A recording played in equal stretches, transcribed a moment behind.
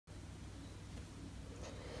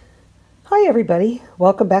Hi everybody,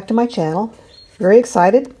 welcome back to my channel. Very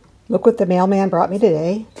excited. Look what the mailman brought me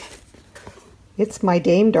today. It's my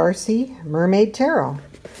Dame Darcy Mermaid Tarot.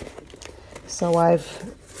 So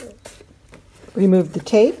I've removed the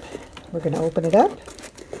tape. We're going to open it up.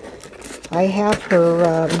 I have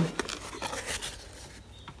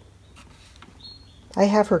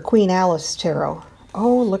her Queen Alice Tarot.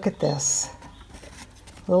 Oh, look at this.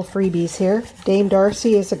 Little freebies here. Dame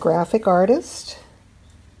Darcy is a graphic artist.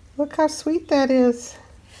 Look how sweet that is.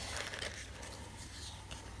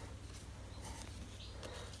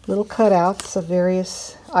 Little cutouts of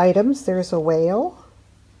various items. There's a whale.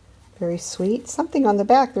 Very sweet. Something on the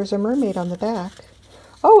back. There's a mermaid on the back.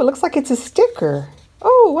 Oh, it looks like it's a sticker.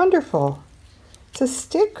 Oh, wonderful. It's a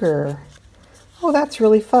sticker. Oh, that's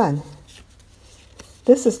really fun.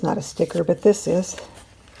 This is not a sticker, but this is.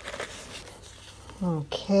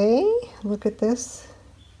 Okay, look at this.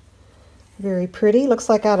 Very pretty. Looks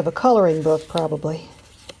like out of a coloring book, probably.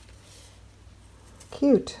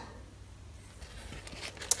 Cute.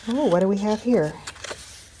 Oh, what do we have here?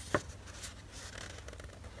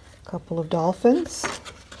 A couple of dolphins.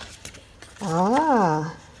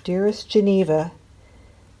 Ah, Dearest Geneva.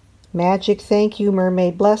 Magic Thank You,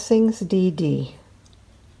 Mermaid Blessings, DD.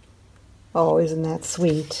 Oh, isn't that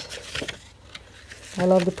sweet? I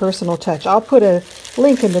love the personal touch. I'll put a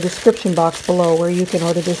link in the description box below where you can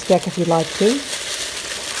order this deck if you'd like to.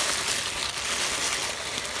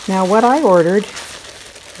 Now, what I ordered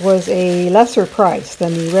was a lesser price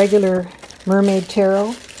than the regular Mermaid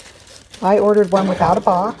Tarot. I ordered one without a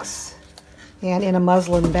box and in a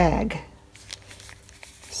muslin bag.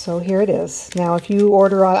 So here it is. Now, if you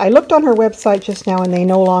order on... I looked on her website just now and they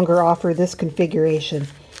no longer offer this configuration.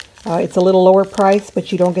 It's a little lower price,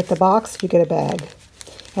 but you don't get the box, you get a bag.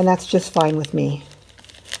 And that's just fine with me.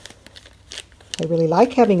 I really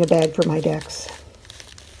like having a bag for my decks.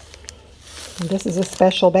 And this is a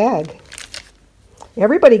special bag.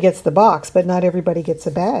 Everybody gets the box, but not everybody gets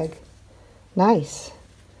a bag. Nice.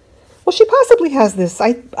 Well, she possibly has this.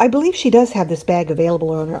 I believe she does have this bag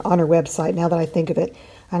available on her website, now that I think of it.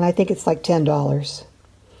 And I think it's like $10.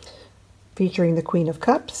 Featuring the Queen of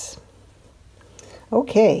Cups.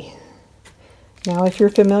 Okay. Now, if you're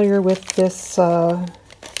familiar with this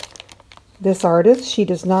this artist, she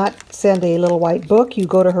does not send a little white book. You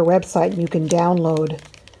go to her website and you can download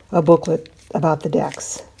a booklet about the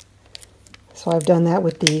decks. So I've done that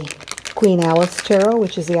with the Queen Alice Tarot,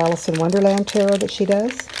 which is the Alice in Wonderland Tarot that she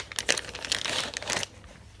does.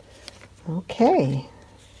 Okay.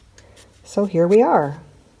 So here we are.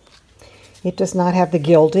 It does not have the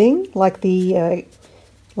gilding like the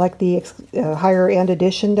higher end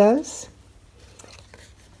edition does.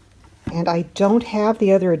 And I don't have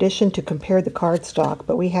the other edition to compare the cardstock,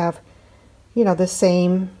 but we have, you know, the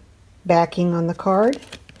same backing on the card.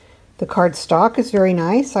 The cardstock is very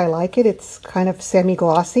nice. I like it. It's kind of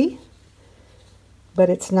semi-glossy, but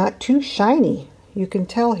it's not too shiny. You can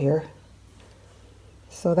tell here.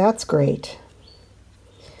 So that's great.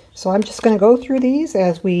 So I'm just going to go through these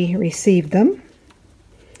as we receive them.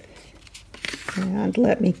 And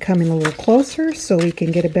let me come in a little closer so we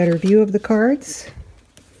can get a better view of the cards.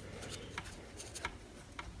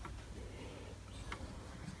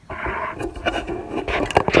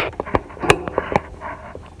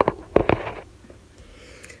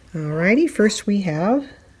 Alrighty, first we have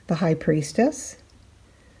the High Priestess.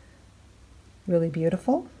 Really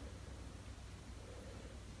beautiful.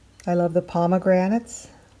 I love the pomegranates.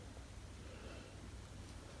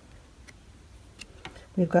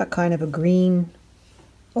 We've got kind of a green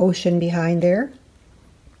ocean behind there.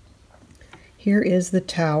 Here is the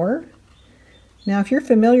Tower. Now, if you're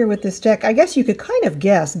familiar with this deck, I guess you could kind of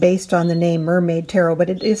guess based on the name Mermaid Tarot, but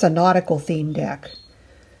it is a nautical themed deck.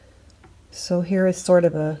 So here is sort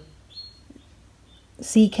of a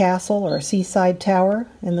sea castle or a seaside tower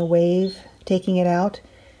and the wave taking it out.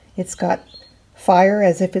 It's got fire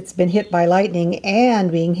as if it's been hit by lightning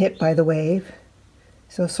and being hit by the wave.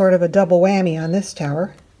 So sort of a double whammy on this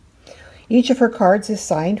tower. Each of her cards is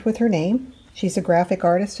signed with her name. She's a graphic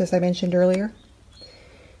artist, as I mentioned earlier.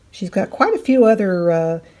 She's got quite a few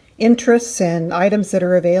other interests and items that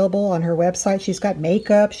are available on her website. She's got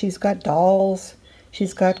makeup, she's got dolls,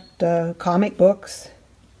 she's got comic books.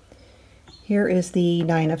 Here is the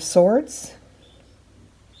Nine of Swords.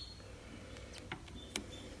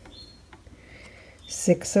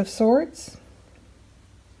 Six of Swords.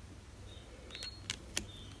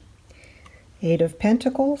 Eight of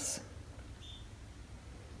Pentacles.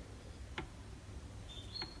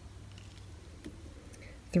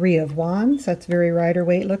 Three of Wands. That's very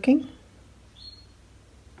Rider-Waite looking.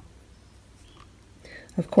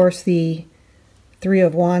 Of course, the Three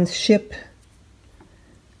of Wands ship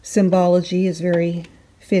symbology is very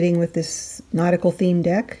fitting with this nautical theme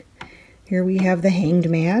deck. Here we have the Hanged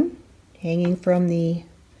Man hanging from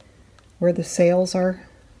where the sails are.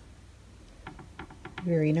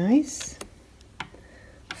 Very nice.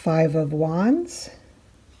 Five of Wands.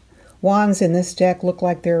 Wands in this deck look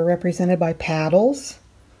like they're represented by paddles.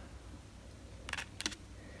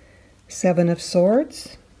 Seven of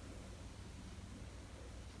Swords.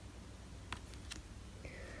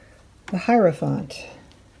 The Hierophant.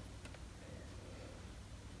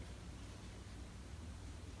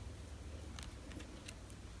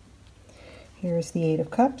 Here's the Eight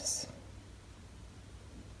of Cups.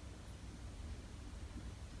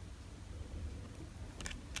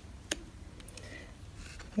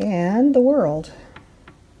 And the World.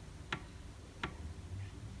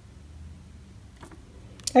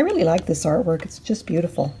 I really like this artwork. It's just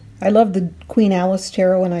beautiful. I love the Queen Alice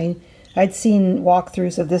Tarot, and I'd seen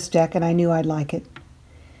walkthroughs of this deck and I knew I'd like it.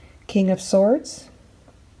 King of Swords.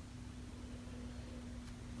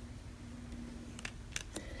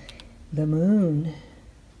 The Moon.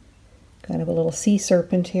 Kind of a little sea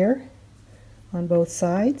serpent here on both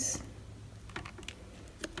sides.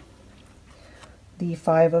 The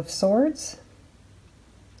Five of Swords.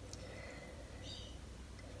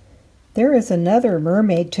 There is another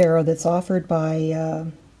Mermaid Tarot that's offered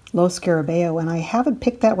by Los Scarabeo, and I haven't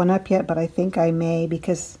picked that one up yet, but I think I may,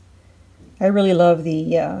 because I really love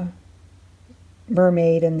the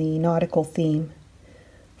mermaid and the nautical theme.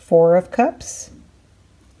 Four of Cups.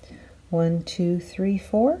 1, 2, 3,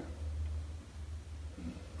 4.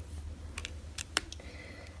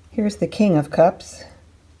 Here's the King of Cups.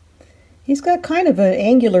 He's got kind of an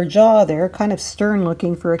angular jaw there, kind of stern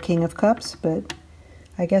looking for a King of Cups, but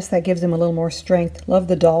I guess that gives him a little more strength. Love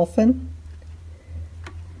the dolphin.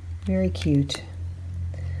 Very cute.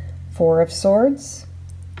 Four of Swords.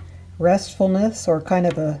 Restfulness, or kind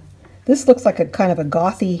of this looks like a kind of a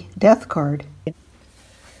gothy death card.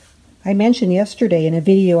 I mentioned yesterday in a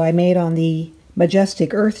video I made on the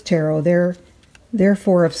Majestic Earth Tarot, their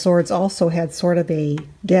Four of Swords also had sort of a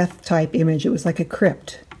death type image. It was like a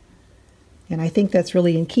crypt. And I think that's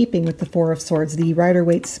really in keeping with the Four of Swords. The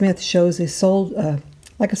Rider-Waite-Smith shows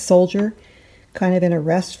like a soldier, kind of in a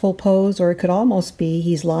restful pose, or it could almost be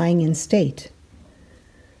he's lying in state.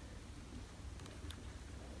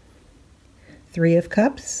 Three of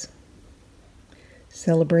Cups.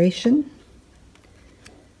 Celebration.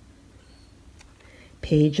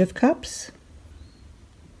 Page of Cups.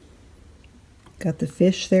 Got the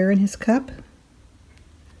fish there in his cup.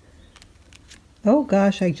 Oh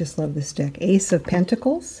gosh, I just love this deck. Ace of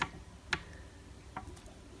Pentacles.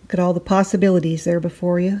 Look at all the possibilities there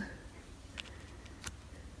before you.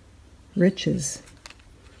 Riches.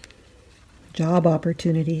 Job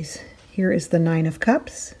opportunities. Here is the Nine of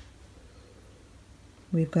Cups.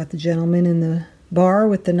 We've got the gentleman in the bar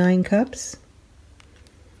with the 9 cups.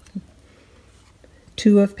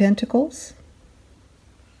 Two of Pentacles.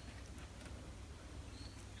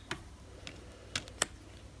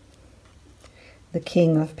 The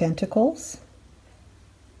King of Pentacles.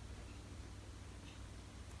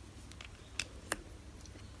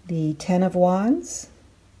 The Ten of Wands.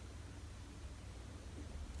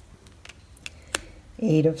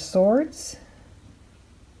 Eight of Swords.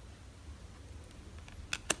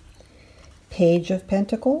 Page of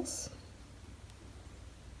Pentacles.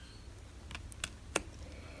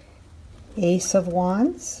 Ace of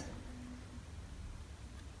Wands.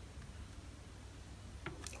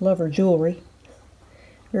 Love her jewelry.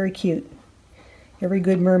 Very cute. Every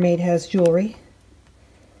good mermaid has jewelry.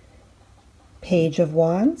 Page of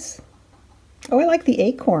Wands. Oh, I like the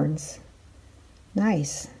acorns.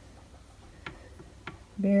 Nice.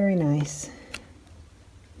 Very nice.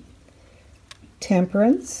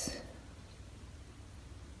 Temperance.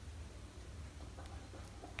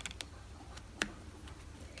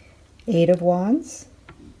 Eight of Wands.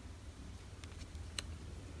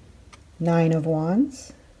 Nine of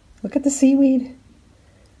Wands. Look at the seaweed.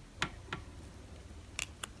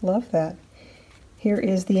 Love that. Here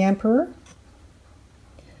is the Emperor.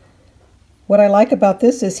 What I like about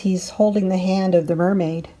this is he's holding the hand of the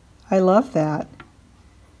mermaid. I love that.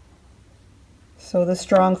 So the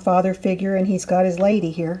strong father figure, and he's got his lady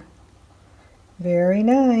here. Very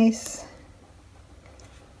nice.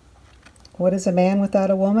 What is a man without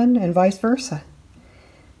a woman, and vice versa?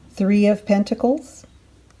 Three of Pentacles.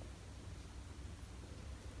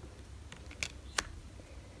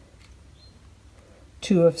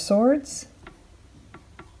 Two of Swords.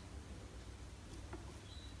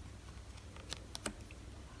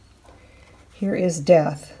 Here is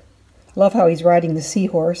Death. Love how he's riding the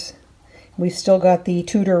seahorse. We've still got the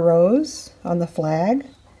Tudor rose on the flag,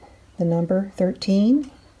 the number 13.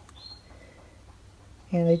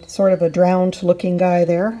 And it's sort of a drowned looking guy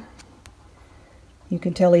there. You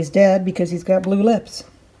can tell he's dead because he's got blue lips.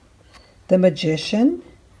 The magician.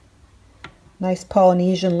 Nice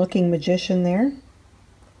Polynesian looking magician there.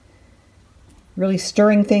 Really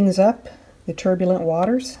stirring things up, the turbulent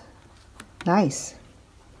waters. Nice.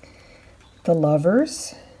 The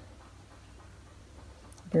lovers.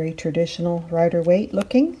 Very traditional Rider-Waite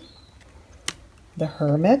looking. The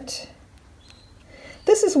hermit.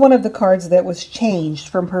 This is one of the cards that was changed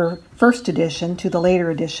from her first edition to the later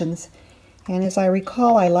editions. And as I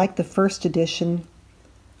recall, I like the first edition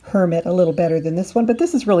hermit a little better than this one, but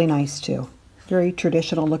this is really nice too. Very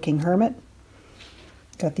traditional looking hermit.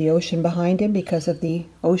 Got the ocean behind him because of the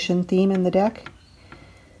ocean theme in the deck.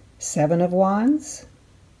 7 of Wands.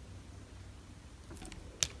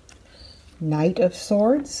 Knight of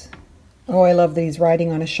Swords. Oh, I love these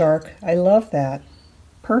riding on a shark. I love that.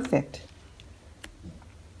 Perfect.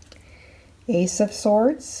 Ace of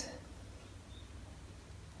Swords.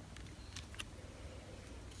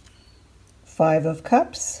 5 of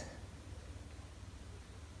Cups.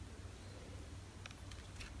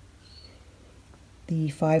 The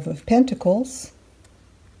 5 of Pentacles.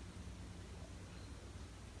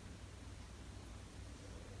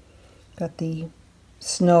 Got the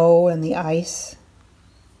snow and the ice.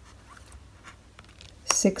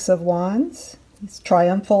 6 of Wands. It's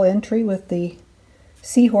triumphal entry with the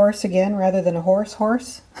seahorse again rather than a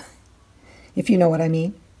horse, if you know what I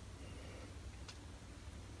mean.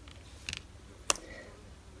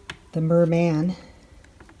 The merman.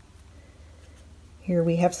 Here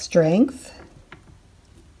we have strength.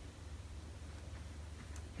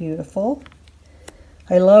 Beautiful.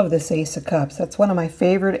 I love this Ace of Cups. That's one of my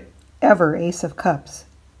favorite ever Ace of Cups.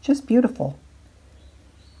 Just beautiful.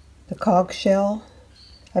 The conch shell.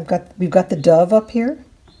 We've got the dove up here.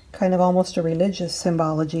 Kind of almost a religious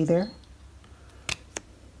symbology there.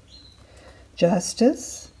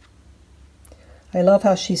 Justice. I love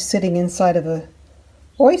how she's sitting inside of a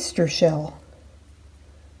oyster shell.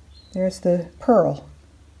 There's the pearl.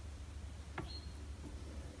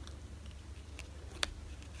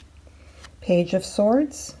 Page of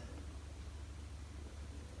Swords.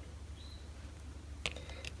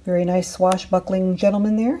 Very nice swashbuckling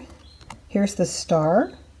gentleman there. Here's the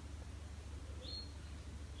star.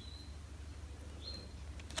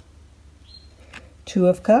 Two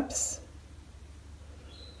of Cups.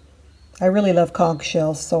 I really love conch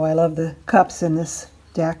shells, so I love the cups in this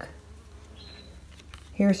deck.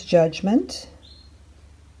 Here's Judgment.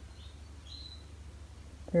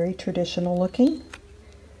 Very traditional looking.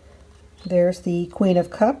 There's the Queen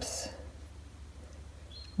of Cups,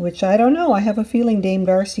 which I don't know. I have a feeling Dame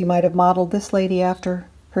Darcy might have modeled this lady after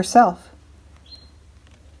herself.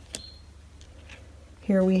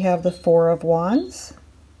 Here we have the 4 of Wands.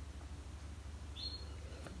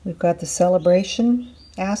 We've got the celebration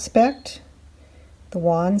aspect, the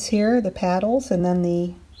wands here, the paddles, and then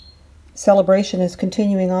the celebration is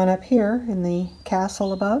continuing on up here in the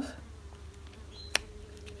castle above.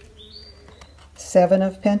 7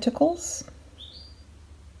 of Pentacles.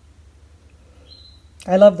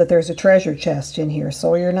 I love that there's a treasure chest in here,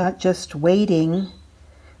 so you're not just waiting.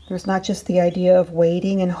 There's not just the idea of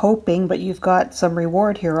waiting and hoping, but you've got some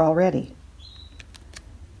reward here already.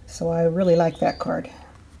 So I really like that card.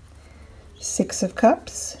 6 of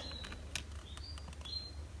Cups.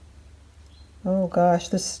 Oh gosh,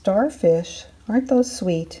 the starfish. Aren't those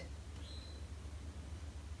sweet?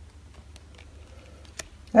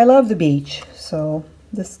 I love the beach, so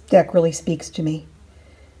this deck really speaks to me.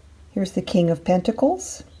 Here's the King of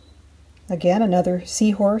Pentacles. Again, another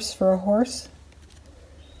seahorse for a horse.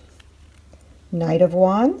 Knight of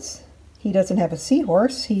Wands. He doesn't have a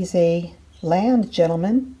seahorse. He's a land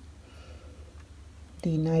gentleman.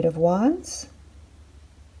 The Knight of Wands.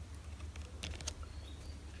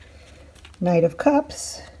 Knight of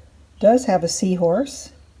Cups does have a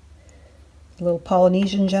seahorse. A little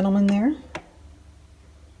Polynesian gentleman there.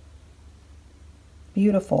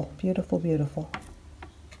 Beautiful, beautiful, beautiful.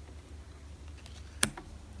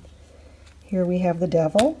 Here we have the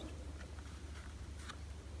Devil.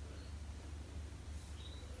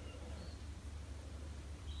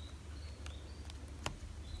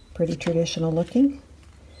 Pretty traditional looking.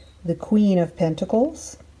 The Queen of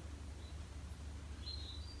Pentacles.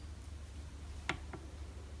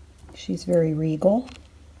 She's very regal.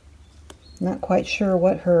 Not quite sure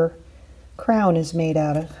what her crown is made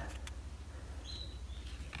out of.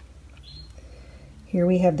 Here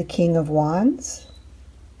we have the King of Wands.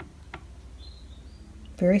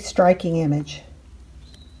 Very striking image.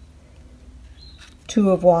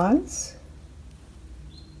 Two of Wands,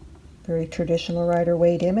 very traditional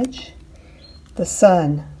Rider-Waite image. The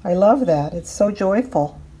Sun, I love that. It's so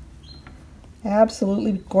joyful.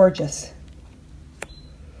 Absolutely gorgeous.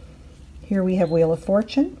 Here we have Wheel of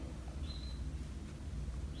Fortune.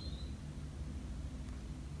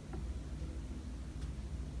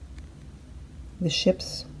 The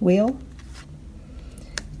Ship's Wheel.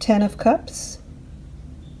 Ten of Cups.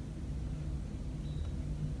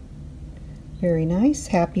 Very nice.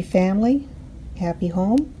 Happy family. Happy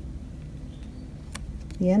home.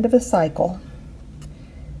 The end of a cycle.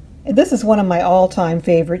 And this is one of my all-time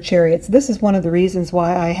favorite chariots. This is one of the reasons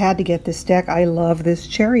why I had to get this deck. I love this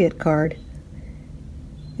chariot card.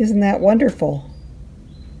 Isn't that wonderful?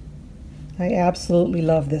 I absolutely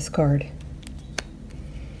love this card.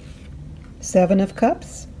 Seven of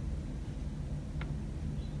Cups.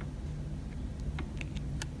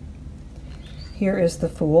 Here is the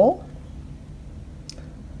Fool.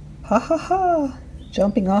 Ha ha ha!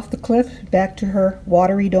 Jumping off the cliff back to her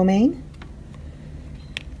watery domain.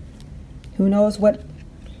 Who knows what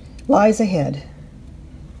lies ahead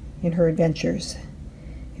in her adventures.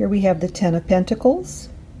 Here we have the Ten of Pentacles.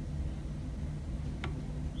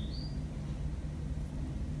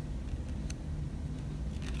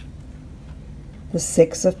 The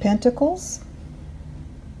Six of Pentacles.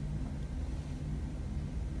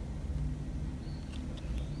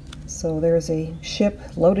 So there's a ship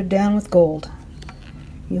loaded down with gold.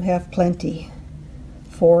 You have plenty.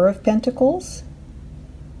 Four of Pentacles.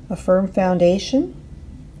 A firm foundation.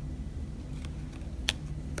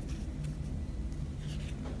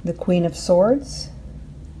 The Queen of Swords.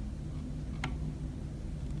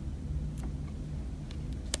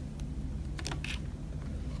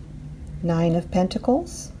 Nine of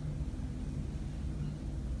Pentacles.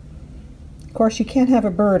 Of course, you can't have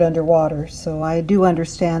a bird underwater, so I do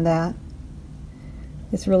understand that.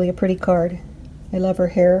 It's really a pretty card. I love her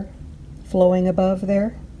hair flowing above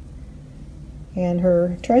there and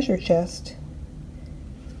her treasure chest.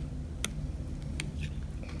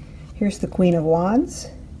 Here's the Queen of Wands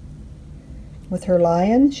with her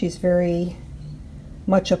lion. She's very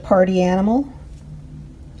much a party animal,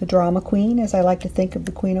 the drama queen, as I like to think of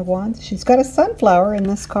the Queen of Wands. She's got a sunflower in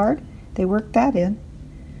this card. They worked that in.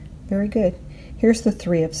 Very good. Here's the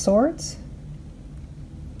Three of Swords.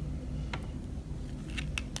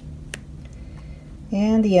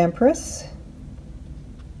 And the Empress.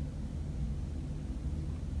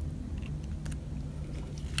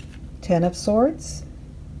 Ten of Swords.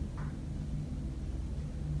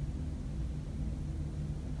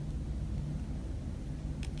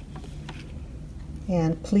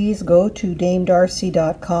 And please go to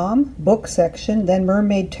damedarcy.com, book section, then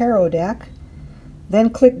Mermaid Tarot deck, then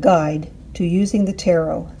click Guide to using the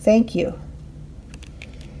tarot. Thank you.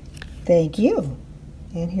 Thank you.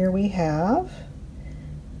 And here we have,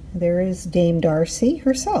 there is Dame Darcy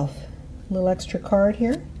herself. A little extra card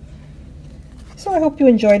here. So I hope you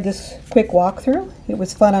enjoyed this quick walkthrough. It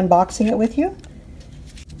was fun unboxing it with you.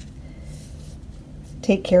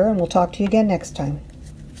 Take care, and we'll talk to you again next time.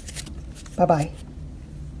 Bye-bye.